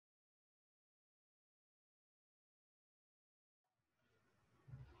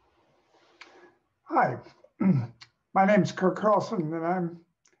Hi, my name is Curt Carlson, and I'm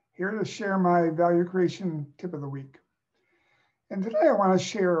here to share my value creation tip of the week. And today I want to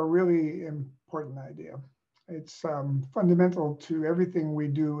share a really important idea. It's fundamental to everything we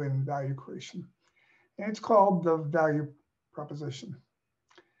do in value creation, and it's called the value proposition.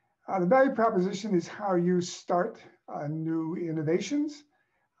 The value proposition is how you start new innovations,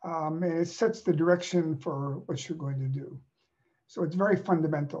 and it sets the direction for what you're going to do. So it's very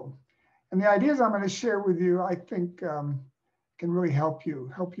fundamental. And the ideas I'm going to share with you, I think, can really help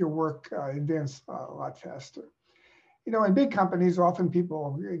your work advance a lot faster. In big companies, often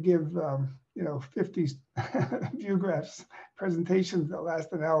people give, 50 view graphs presentations that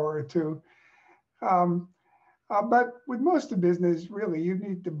last an hour or two. But with most of business, really, you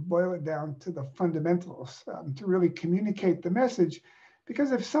need to boil it down to the fundamentals to really communicate the message.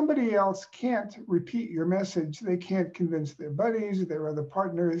 Because if somebody else can't repeat your message, they can't convince their buddies, their other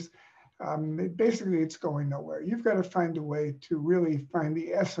partners. Basically, it's going nowhere. You've got to find a way to really find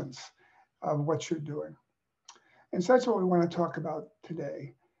the essence of what you're doing. And so that's what we want to talk about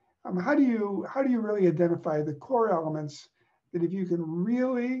today. How do you really identify the core elements that, if you can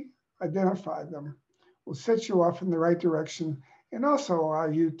really identify them, will set you off in the right direction and also allow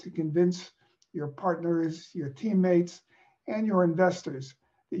you to convince your partners, your teammates, and your investors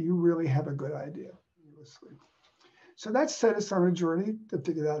that you really have a good idea. So that set us on a journey to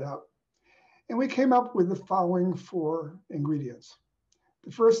figure that out. And we came up with the following 4 ingredients.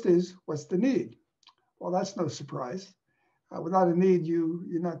 The first is, what's the need? Well, that's no surprise. Without a need,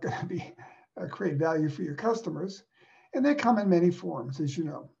 you're not going to create value for your customers. And they come in many forms, as you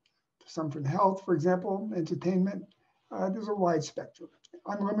know. Some from health, for example, entertainment. There's a wide spectrum,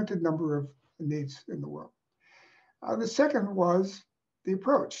 unlimited number of needs in the world. The second was the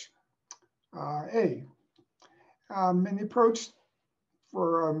approach, A. And the approach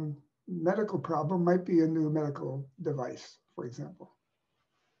for medical problem might be a new medical device, for example.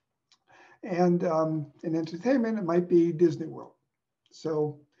 And in entertainment, it might be Disney World.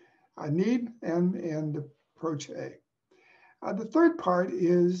 So need and approach A. The third part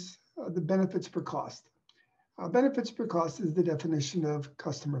is the benefits per cost. Benefits per cost is the definition of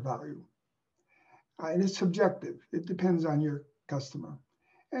customer value. And it's subjective. It depends on your customer.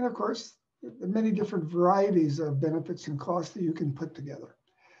 And of course, there are many different varieties of benefits and costs that you can put together.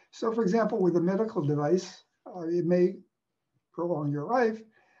 So for example, with a medical device, it may prolong your life.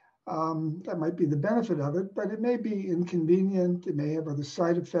 That might be the benefit of it, but it may be inconvenient. It may have other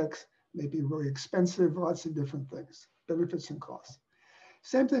side effects, it may be really expensive, lots of different things, benefits and costs.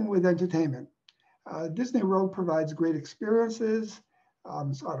 Same thing with entertainment. Disney World provides great experiences.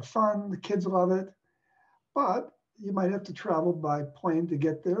 It's a lot of fun. The kids love it. But you might have to travel by plane to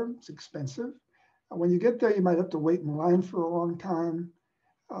get there. It's expensive. When you get there, you might have to wait in line for a long time.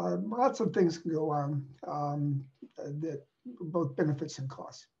 Lots of things can go on that both benefits and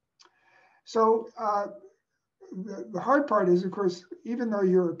costs. So the hard part is, of course, even though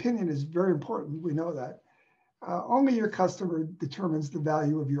your opinion is very important, we know that, only your customer determines the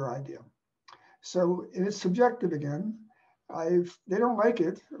value of your idea. So it's subjective again. If they don't like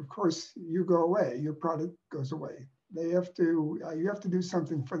it, of course, you go away. Your product goes away. You have to do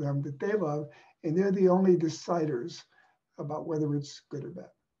something for them that they love, and they're the only deciders about whether it's good or bad.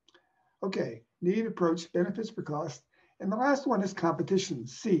 Okay, need, approach, benefits per cost. And the last one is competition,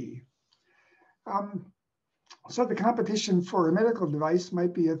 C. So the competition for a medical device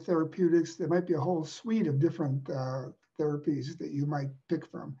might be a therapeutics. There might be a whole suite of different therapies that you might pick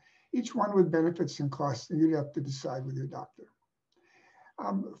from, each one with benefits and costs, and you'd have to decide with your doctor.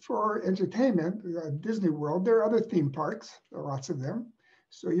 For entertainment, Disney World, there are other theme parks, there are lots of them,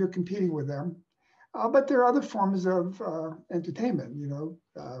 so you're competing with them. But there are other forms of entertainment,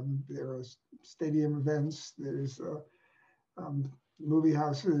 there are stadium events, there's movie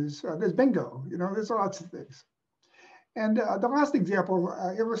houses, there's bingo, there's lots of things. And the last example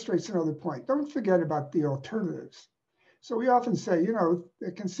illustrates another point. Don't forget about the alternatives. So we often say,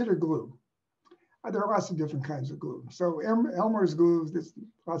 consider glue. There are lots of different kinds of glue. So Elmer's glue, there's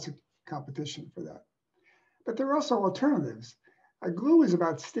lots of competition for that. But there are also alternatives. Glue is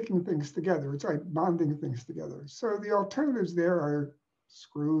about sticking things together. It's like bonding things together. So the alternatives there are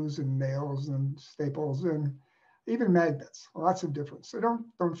screws and nails and staples and even magnets, lots of different. So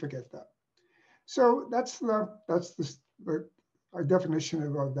don't forget that. So that's our definition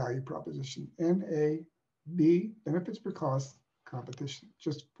of our value proposition. NAB, benefits per cost, competition,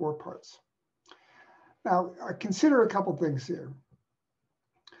 just 4 parts. Now, consider a couple things here.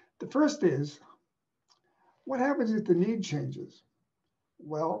 The first is, what happens if the need changes?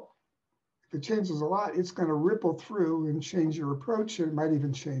 Well, if it changes a lot, it's going to ripple through and change your approach, and it might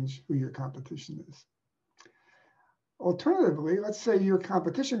even change who your competition is. Alternatively, let's say your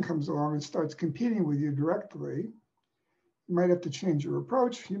competition comes along and starts competing with you directly. You might have to change your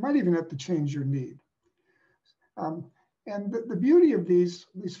approach. You might even have to change your need. And the beauty of these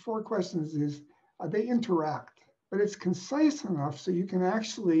 4 questions is they interact, but it's concise enough so you can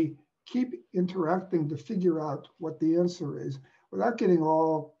actually keep interacting to figure out what the answer is without getting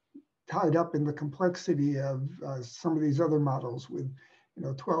all tied up in the complexity of some of these other models with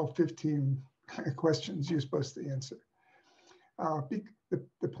 12, 15 questions you're supposed to answer.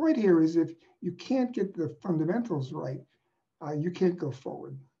 The point here is if you can't get the fundamentals right, you can't go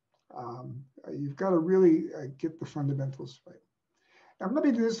forward. You've got to really get the fundamentals right. Now, let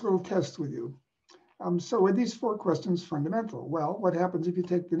me do this little test with you. So are these 4 questions fundamental? Well, what happens if you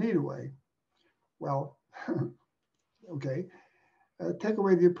take the need away? Well, okay. Take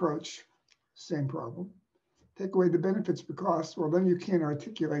away the approach, same problem. Take away the benefits per cost, well, then you can't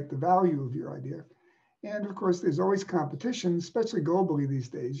articulate the value of your idea. And of course, there's always competition, especially globally these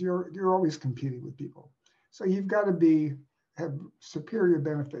days. You're always competing with people. So you've got to have superior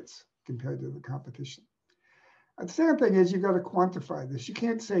benefits compared to the competition. The second thing is you've got to quantify this. You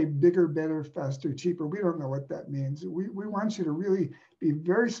can't say bigger, better, faster, cheaper. We don't know what that means. We want you to really be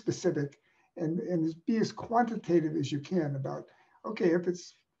very specific and be as quantitative as you can about, okay, if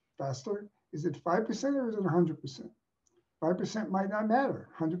it's faster, is it 5% or is it 100%? 5% might not matter.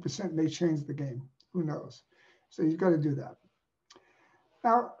 100% may change the game. Who knows? So you've got to do that.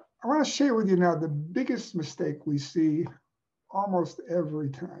 Now, I want to share with you now the biggest mistake we see almost every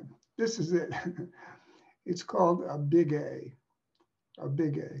time. This is it. It's called a big A, a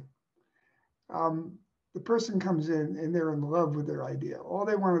big A. The person comes in and they're in love with their idea. All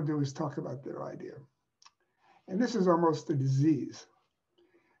they want to do is talk about their idea. And this is almost a disease.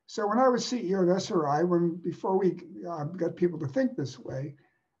 So when I was CEO of SRI, before we got people to think this way,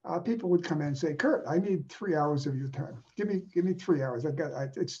 people would come in and say, Curt, I need 3 hours of your time. Give me 3 hours.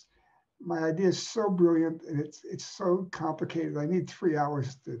 My idea is so brilliant and it's so complicated. I need 3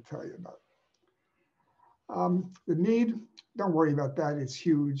 hours to tell you about it. The need, don't worry about that. It's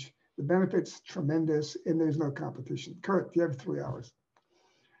huge. The benefits, tremendous, and there's no competition. Curt, you have 3 hours.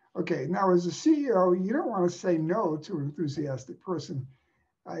 Okay, now as a CEO, you don't want to say no to an enthusiastic person.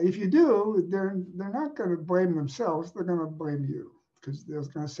 If you do, they're not going to blame themselves. They're going to blame you because they're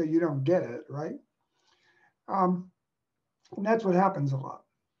going to say you don't get it, right? And that's what happens a lot.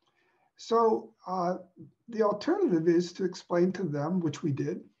 So the alternative is to explain to them, which we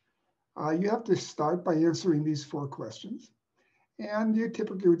did. You have to start by answering these 4 questions. And you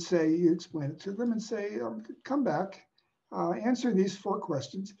typically would say, you explain it to them and say, come back, answer these 4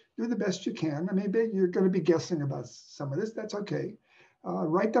 questions, do the best you can. I mean, you're going to be guessing about some of this, that's okay.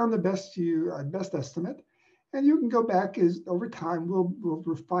 Write down the best estimate. And you can go back over time, we'll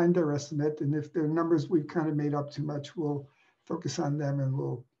refine their estimate. And if they're numbers we've kind of made up too much, we'll focus on them and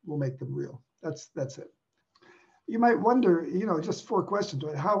we'll make them real. That's it. You might wonder, just 4 questions,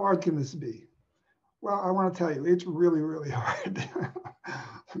 right? How hard can this be? Well, I want to tell you, it's really, really hard.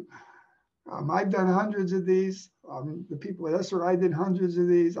 I've done hundreds of these. The people at SRI did hundreds of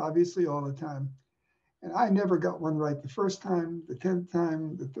these, obviously all the time. And I never got one right the first time, the 10th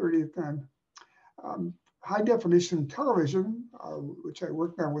time, the 30th time. High definition television, which I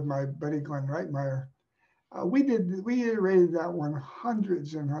worked on with my buddy Glenn Reitmeyer, we iterated that one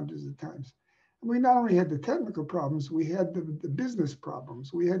hundreds and hundreds of times. And we not only had the technical problems, we had the business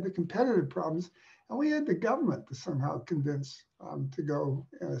problems, we had the competitive problems, and we had the government to somehow convince to go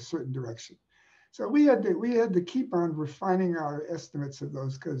in a certain direction. So we had to keep on refining our estimates of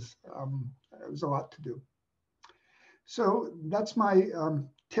those because it was a lot to do. So that's my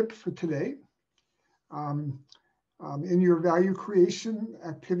tip for today. In your value creation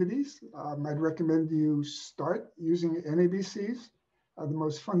activities, I'd recommend you start using NABCs, the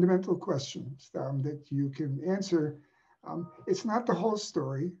most fundamental questions that you can answer. It's not the whole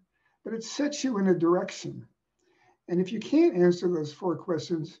story, but it sets you in a direction. And if you can't answer those 4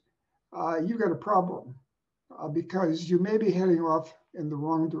 questions, you've got a problem because you may be heading off in the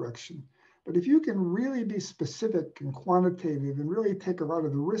wrong direction. But if you can really be specific and quantitative and really take a lot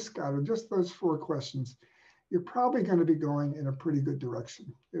of the risk out of just those 4 questions, you're probably going to be going in a pretty good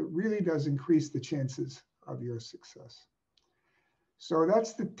direction. It really does increase the chances of your success. So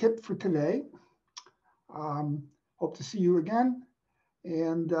that's the tip for today. Hope to see you again.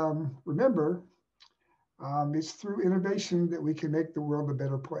 And remember, it's through innovation that we can make the world a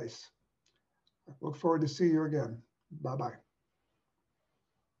better place. I look forward to seeing you again. Bye-bye.